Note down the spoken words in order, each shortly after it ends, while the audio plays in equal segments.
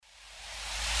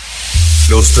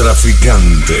Los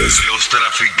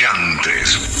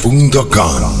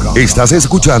traficantes.com. Estás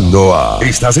escuchando a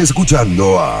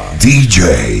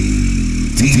DJ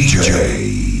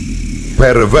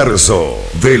Perverso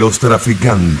de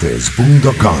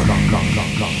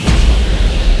lostraficantes.com.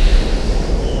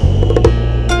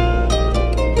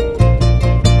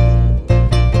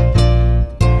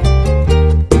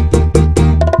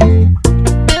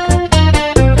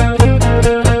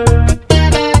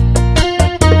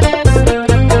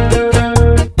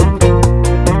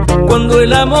 Cuando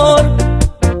el amor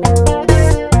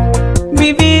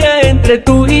vivía entre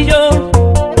tú y yo,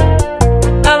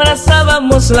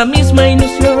 abrazábamos la misma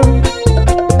ilusión,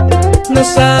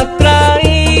 nos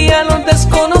atraía lo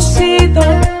desconocido,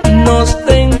 nos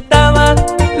tentaba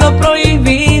lo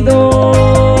prohibido.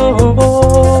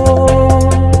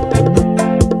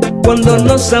 Cuando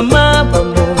nos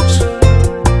amábamos,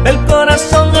 el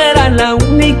corazón era la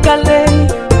única ley,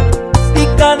 y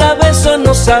cada beso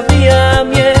nos sabía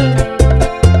miel.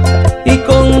 Y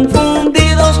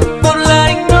confundidos por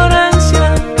la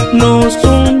ignorancia, nos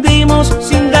hundimos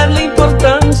sin darle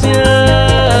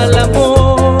importancia al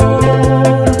amor.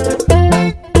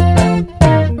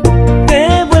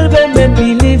 Devuélveme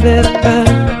mi libertad,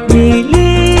 mi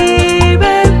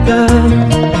libertad,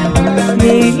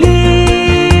 mi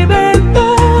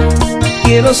libertad.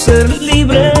 Quiero ser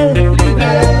libre,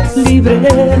 libre, libre.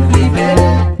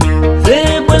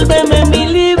 Devuélveme mi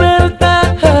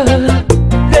libertad,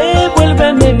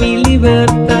 devuélveme mi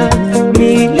libertad,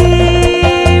 mi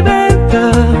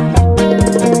libertad,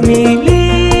 mi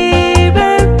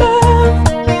libertad.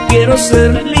 Quiero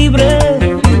ser libre,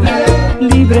 libre,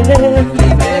 libre.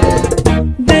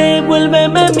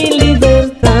 Devuélveme mi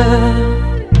libertad.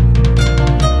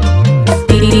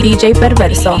 DJ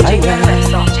Perverso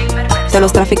de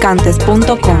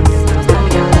lostraficantes.com.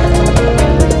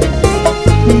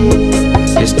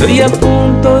 Estoy a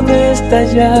punto de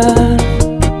estallar.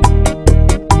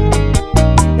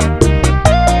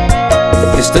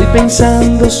 Estoy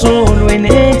pensando solo en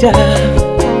ella.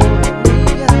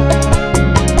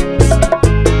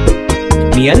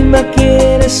 Mi alma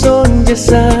quiere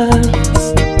sollozar,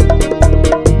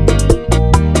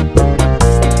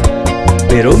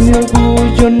 pero mi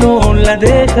orgullo no la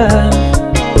deja.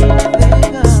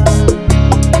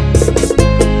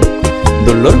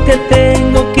 Dolor que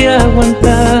tengo que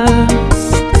aguantar,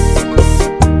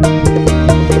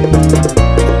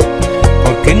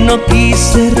 porque no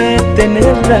quise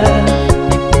retenerla.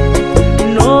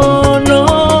 No,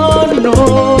 no,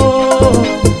 no.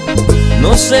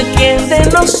 No sé quién de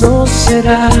los dos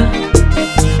será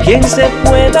quien se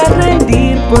pueda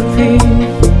rendir por fin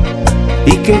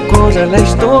y que corra la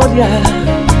historia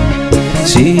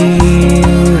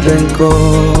sin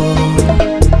rencor.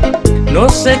 No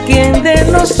sé quién de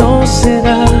los dos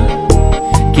será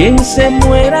quien se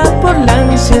muera por la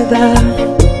ansiedad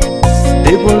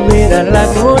de volver a la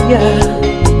gloria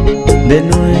de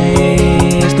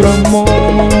nuestro amor.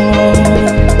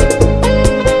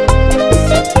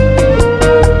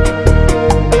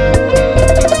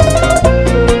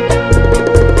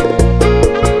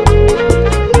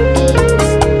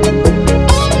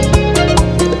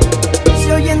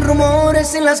 Se oyen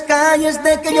rumores en las calles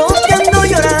de que yo te ando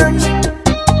llorando.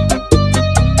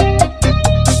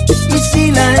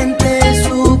 Si la gente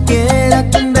supiera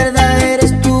que en verdad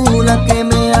eres tú la que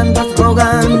me andas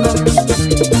rogando,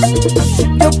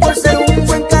 yo por ser un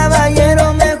buen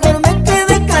caballero mejor me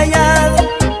quedé callado.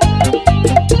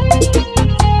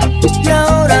 Y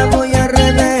ahora voy a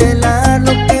revelar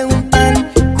lo que un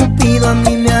tal Cupido a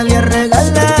mí me había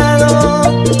regalado.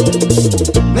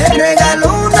 Me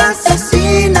regaló una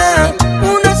asesina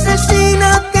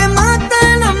que mata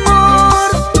el amor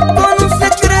con un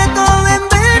secreto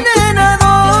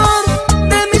envenenador.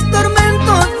 De mis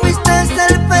tormentos fuiste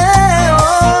el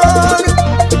peor.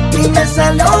 Y me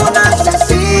salió una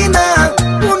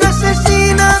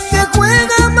asesina que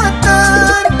juega a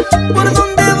matar. Por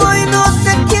donde voy no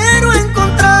te quiero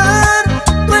encontrar.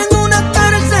 Tú en una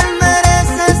cárcel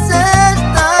mereces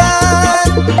estar.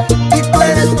 Y tú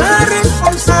eres la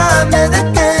responsable de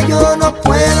que yo no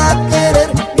pueda querer.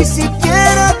 Ni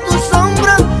siquiera tu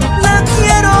sombra la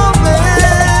quiero ver.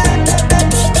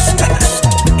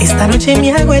 Esta noche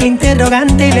me hago el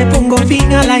interrogante y le pongo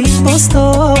fin a la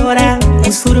impostora,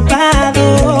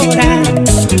 usurpadora.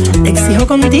 Exijo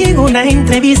contigo una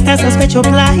entrevista, sospecho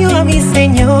plagio a mi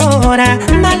señora,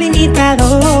 mal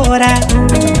imitadora.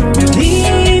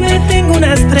 Dime, tengo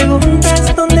unas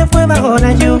preguntas. ¿Dónde fue bajo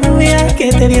la lluvia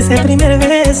que te di ese primer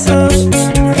beso?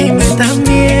 Dime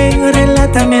también,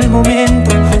 relátame el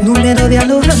momento, número de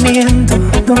alojamiento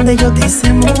donde yo te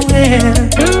hice mujer.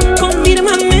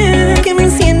 Confírmame que me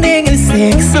enciende en el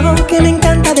sexo, que me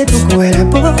encanta de tu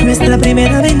cuerpo, nuestra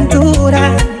primera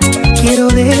aventura. Quiero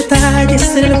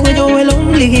detalles en el cuello o el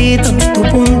ombliguito, tu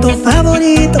punto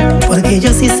favorito, porque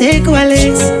yo sí sé cuál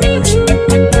es.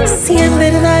 Si en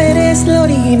verdad eres lo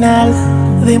original,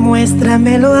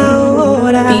 demuéstramelo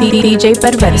ahora. DJ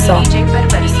Perverso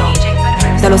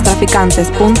de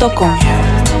lostraficantes.com.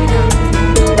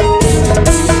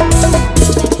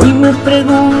 Hoy me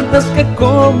preguntas que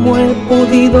cómo he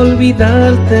podido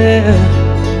olvidarte,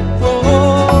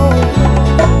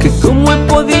 que cómo he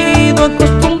podido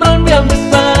acostumbrarme a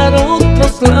besar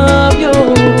otros labios.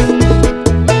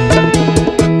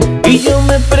 Y yo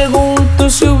me pregunto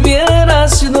si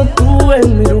hubieras sido tú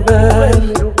en mi lugar,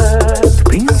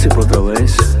 príncipe otra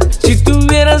vez. Si tú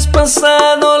hubieras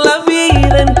pasado la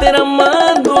vida entera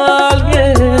amando a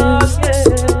alguien,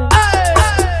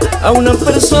 a una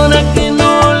persona que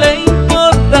no le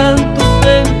importan tus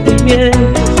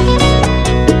sentimientos.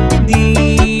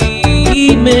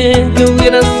 Dime qué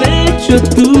hubieras hecho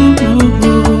tú.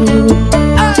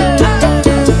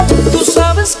 Tú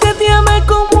sabes que te amé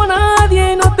como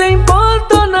nadie y no te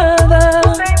importó nada.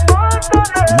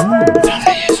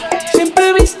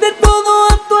 Siempre viste todo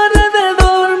a tu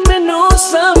alrededor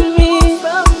menos a mí.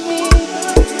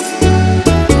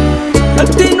 A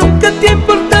ti nunca te ha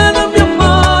importado mi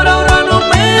amor, ahora no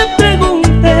me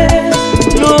preguntes.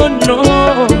 No,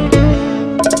 no,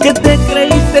 que te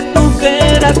creíste tú que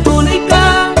eras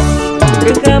única,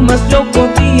 que jamás yo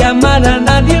podía amar a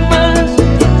nadie más.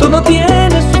 Todo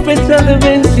tiene su fecha de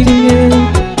vencimiento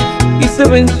y se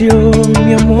venció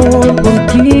mi amor por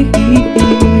ti.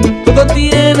 Todo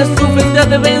tiene su fecha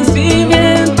de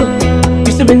vencimiento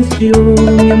y se venció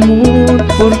mi amor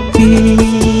por ti.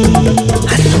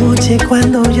 Anoche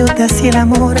cuando yo te hacía el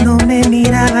amor no me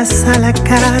mirabas a la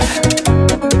cara.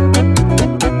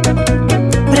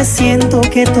 Presiento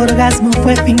que tu orgasmo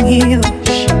fue fingido,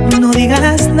 no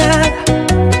digas nada.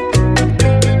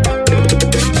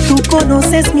 Tú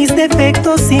conoces mis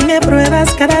defectos y me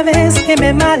pruebas cada vez que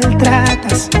me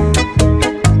maltratas.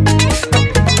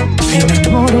 Me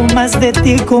enamoro más de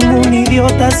ti como un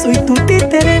idiota, soy tu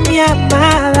títere, mi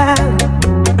amada.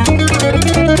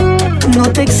 No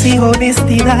te exijo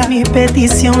honestidad, mi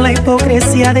petición, la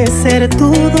hipocresía de ser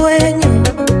tu dueño.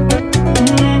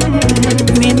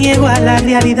 Me niego a la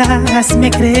realidad,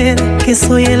 hazme creer que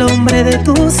soy el hombre de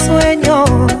tus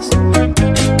sueños.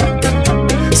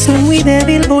 Soy muy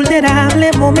débil, vulnerable,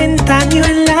 momentáneo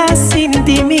en las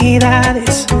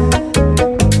intimidades.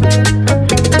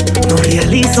 No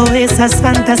realizo esas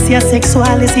fantasías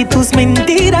sexuales y tus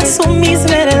mentiras son mis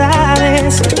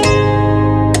verdades.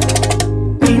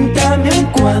 Píntame un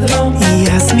cuadro Y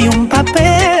hazme un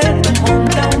papel,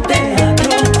 monta un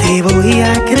teatro. te voy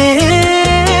a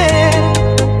creer.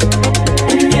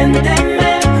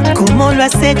 Miénteme, Como lo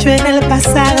has hecho en el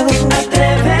pasado,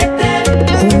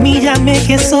 atrévete. humíllame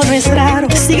que eso no es raro.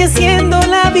 Sigue siendo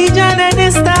la villana en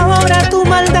esta obra, tu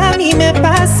maldad a mí me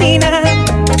fascina.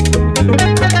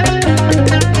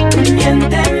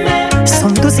 Miénteme,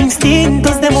 Son tus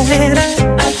instintos de mujer,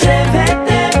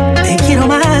 atrévete. te quiero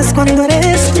más cuando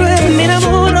eres cruel. Me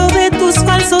enamoro de tus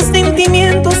falsos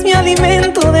sentimientos, me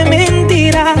alimento de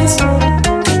mentiras.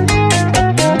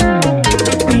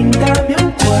 Píntame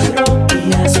un cuadro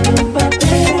y hazme un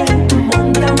papel.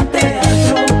 Monta un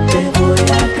teatro, te voy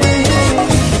a creer.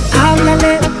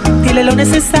 Háblale, dile lo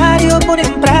necesario, pon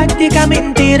en práctica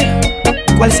mentir.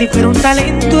 Cual si fuera un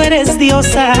talento, eres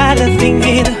diosa al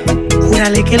fingir.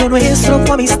 Júrale que lo nuestro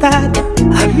fue amistad,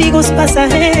 amigos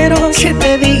pasajeros que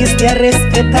te diste a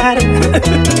respetar.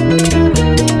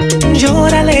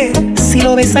 Llórale, si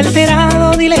lo ves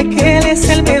alterado, dile que él es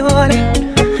el mejor.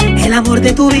 El amor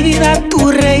de tu vida,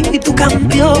 tu rey y tu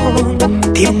campeón.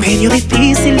 Tiene un genio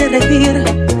difícil de regir,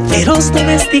 feroz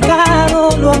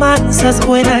domesticado, lo amansas,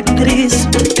 buena actriz.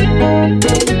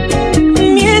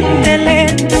 Miéntele,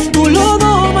 tú lo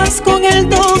domas con el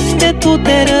don de tu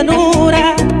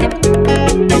ternura.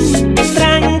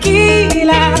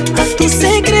 Tranquila, tus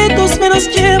secretos me los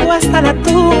llevo hasta la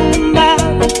tumba.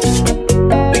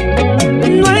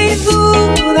 No hay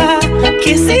duda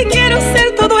que si quiero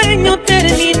ser tu dueño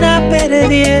termina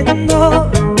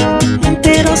perdiendo.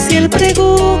 Pero si él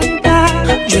pregunta,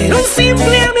 yo era un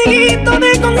simple amiguito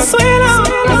de consuelo.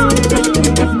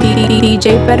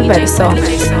 DJ Perverso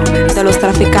de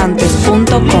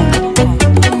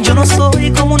lostraficantes.com. Yo no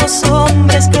soy como unos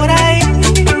hombres por ahí,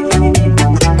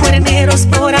 cuerneros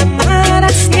por amar a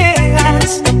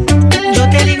ciegas. Yo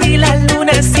te di la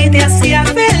luna si te hacía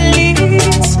feliz,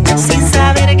 sin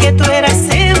saber que tú eras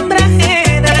hembra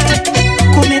ajena.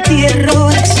 Cometí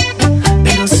errores,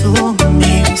 pero son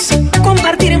míos.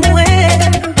 Compartir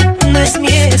mujer no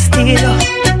sido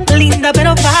linda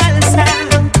pero falsa.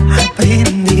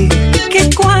 Aprendí que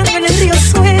cuando en el río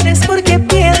suenes porque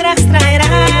piedras traerá.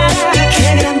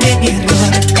 Qué grande mi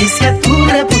error, pese a tu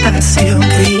reputación,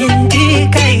 creí en ti,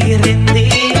 caí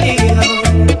rendido.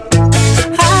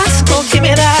 Asco que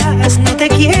me das, no te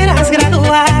quieras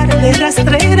graduar de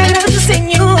rastrera, gran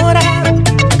señora.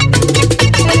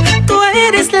 Tú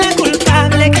eres la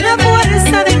culpable que la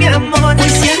fuerza de mi amor hoy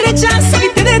sea rechazo y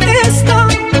te detesto.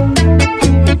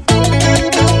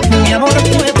 Mi amor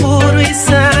fue puro y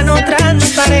sano,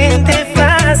 transparente,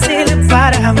 fácil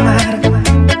para amar.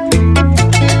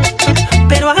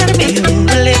 Pero a mi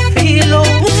doble filo,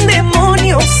 un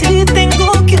demonio sí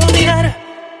tengo que odiar.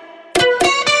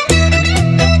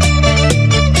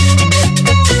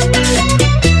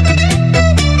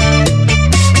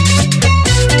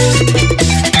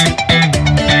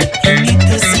 You need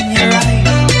this in your life.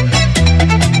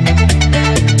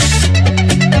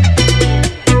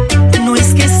 No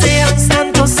es que sea un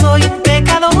santo, soy un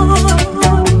pecador.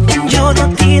 Yo no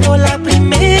tiro la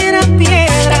primera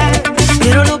piedra,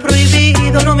 pero lo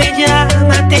prohibido no me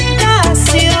llama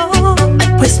tentación,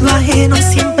 pues lo ajeno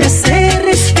siempre se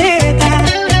respeta.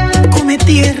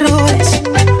 Cometí errores,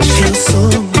 pero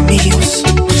son míos.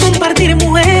 Compartir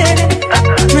mujer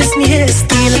no es mi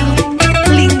estilo,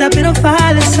 linda pero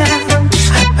falsa.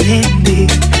 Aprendí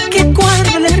que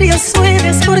cuando el río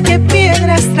suenes porque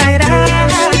piedras traerá.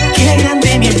 Qué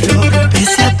grande mi error,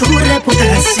 pese a tu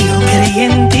reputación, creí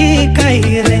en ti,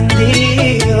 caí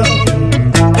rendido.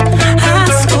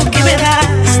 Asco que me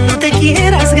das, no te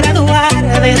quieras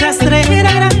graduar de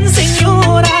rastrera, gran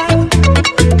señora.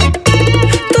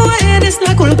 Tú eres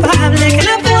la culpable que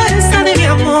la fuerza de mi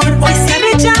amor hoy sea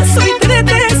rechazo y te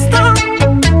detesto.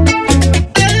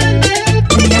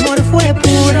 Mi amor fue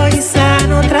puro y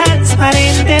sano,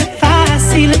 transparente,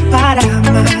 fácil para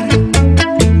amar.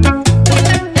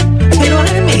 Pero a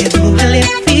mi doble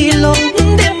filo,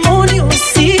 un demonio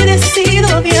sí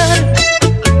decido odiar.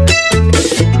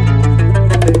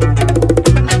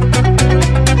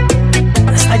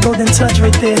 That's that golden touch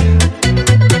right there.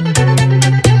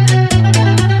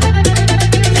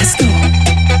 Let's go.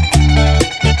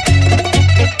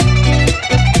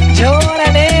 Llora,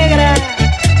 negra.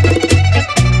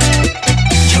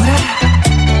 Llora.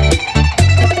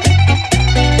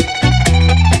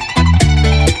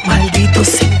 Maldito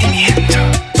sentimiento.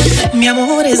 Mi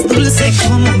amor es dulce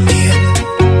como miel,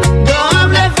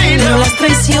 pero las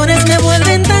traiciones me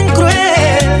vuelven tan cruel.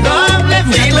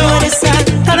 Ya tú no eres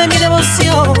santa de mi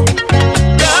devoción,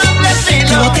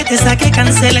 lo que te saqué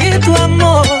cancelé tu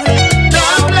amor.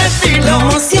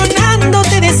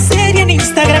 Promocionándote de serie en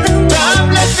Instagram,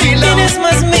 tienes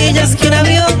más millas que un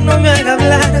avión, no me haga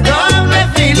hablar.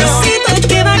 Diosito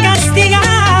te va a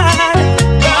castigar,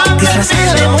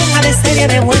 disfrazada de monja de serie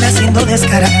de buena siendo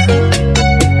descarada.